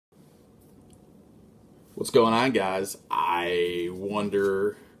What's going on, guys? I'm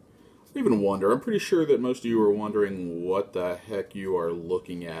pretty sure that most of you are wondering what the heck you are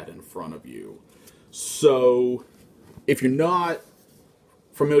looking at in front of you. So, if you're not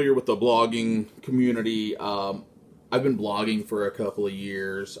familiar with the blogging community, I've been blogging for a couple of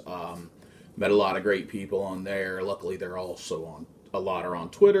years. Met a lot of great people on there. Luckily, they're also on, a lot are on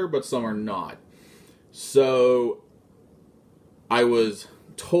Twitter, but some are not. So, I was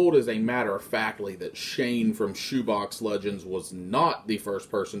told as a matter of factly that Shane from Shoebox Legends was not the first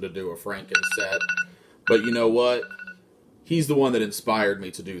person to do a Frankenset. But you know what? He's the one that inspired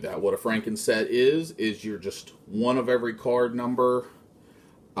me to do that. What a Frankenset is you're just one of every card number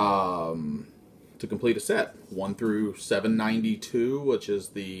to complete a set. 1 through 792, which is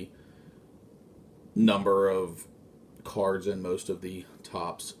the number of cards in most of the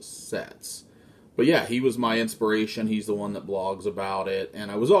Topps sets. But yeah, he was my inspiration. He's the one that blogs about it. And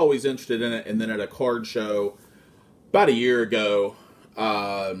I was always interested in it. And then at a card show about a year ago,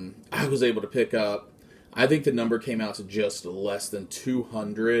 I was able to pick up, I think the number came out to just less than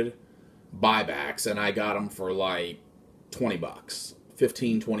 200 buybacks. And I got them for like 20 bucks,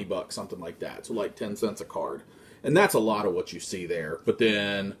 15, 20 bucks, something like that. So like 10 cents a card. And that's a lot of what you see there. But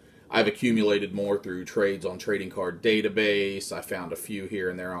then I've accumulated more through trades on Trading Card Database. I found a few here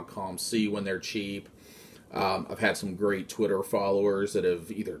and there on ComC when they're cheap. I've had some great Twitter followers that have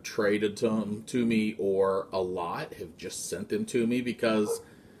either traded them to me or a lot have just sent them to me because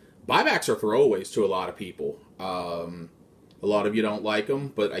buybacks are throwaways to a lot of people. A lot of you don't like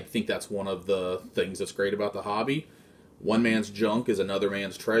them, but I think that's one of the things that's great about the hobby. One man's junk is another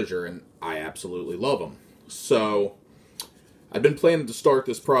man's treasure, and I absolutely love them. So I've been planning to start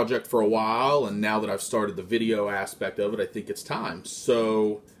this project for a while, and now that I've started the video aspect of it, I think it's time.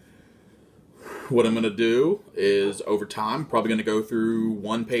 So what I'm going to do is, over time, probably going to go through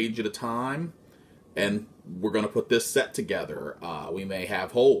one page at a time, and we're going to put this set together. We may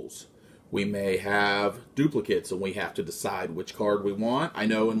have holes. We may have duplicates, and we have to decide which card we want. I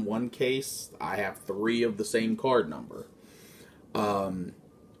know in one case, I have 3 of the same card number. From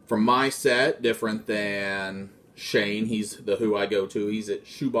my set, different than Shane, he's the who I go to. He's at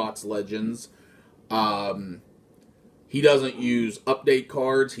Shoebox Legends. He doesn't use update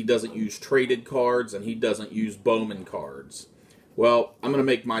cards, he doesn't use traded cards, and he doesn't use Bowman cards. Well, I'm going to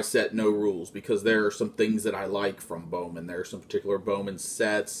make my set no rules because there are some things that I like from Bowman. There are some particular Bowman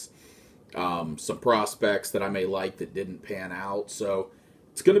sets, some prospects that I may like that didn't pan out. So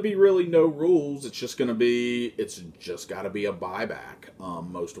it's going to be really no rules. It's just got to be a buyback.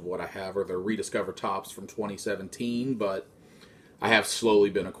 Most of what I have are the rediscovered Topps from 2017, but I have slowly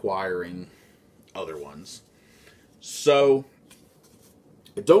been acquiring other ones. So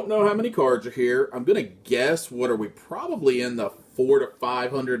I don't know how many cards are here. I'm going to guess, what are we, probably in the 400 to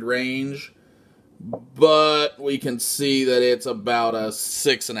 500 range, but we can see that it's about a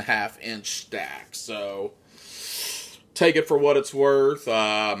 6.5 inch stack. So take it for what it's worth.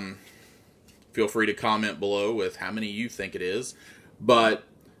 Feel free to comment below with how many you think it is. But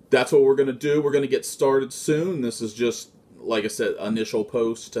that's what we're going to do. We're going to get started soon. This is just, like I said, initial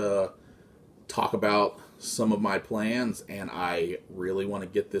post to talk about some of my plans, and I really want to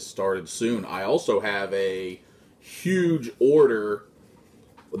get this started soon. I also have a huge order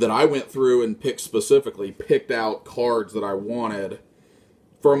that I went through and picked out cards that I wanted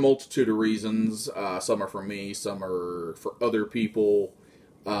for a multitude of reasons. Some are for me, some are for other people,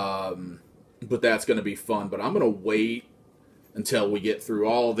 but that's going to be fun. But I'm going to wait until we get through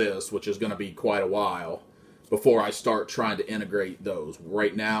all this, which is going to be quite a while, before I start trying to integrate those.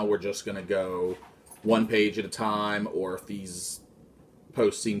 Right now, we're just going to go one page at a time, or if these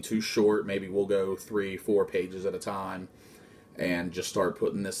posts seem too short, maybe we'll go 3-4 pages at a time and just start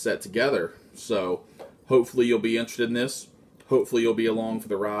putting this set together. So hopefully you'll be interested in this. Hopefully you'll be along for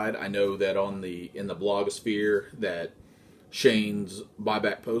the ride. I know that in the blogosphere that Shane's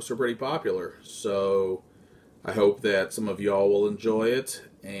buyback posts are pretty popular. So I hope that some of y'all will enjoy it,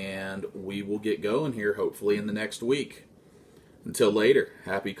 and we will get going here hopefully in the next week. Until later,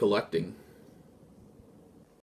 happy collecting.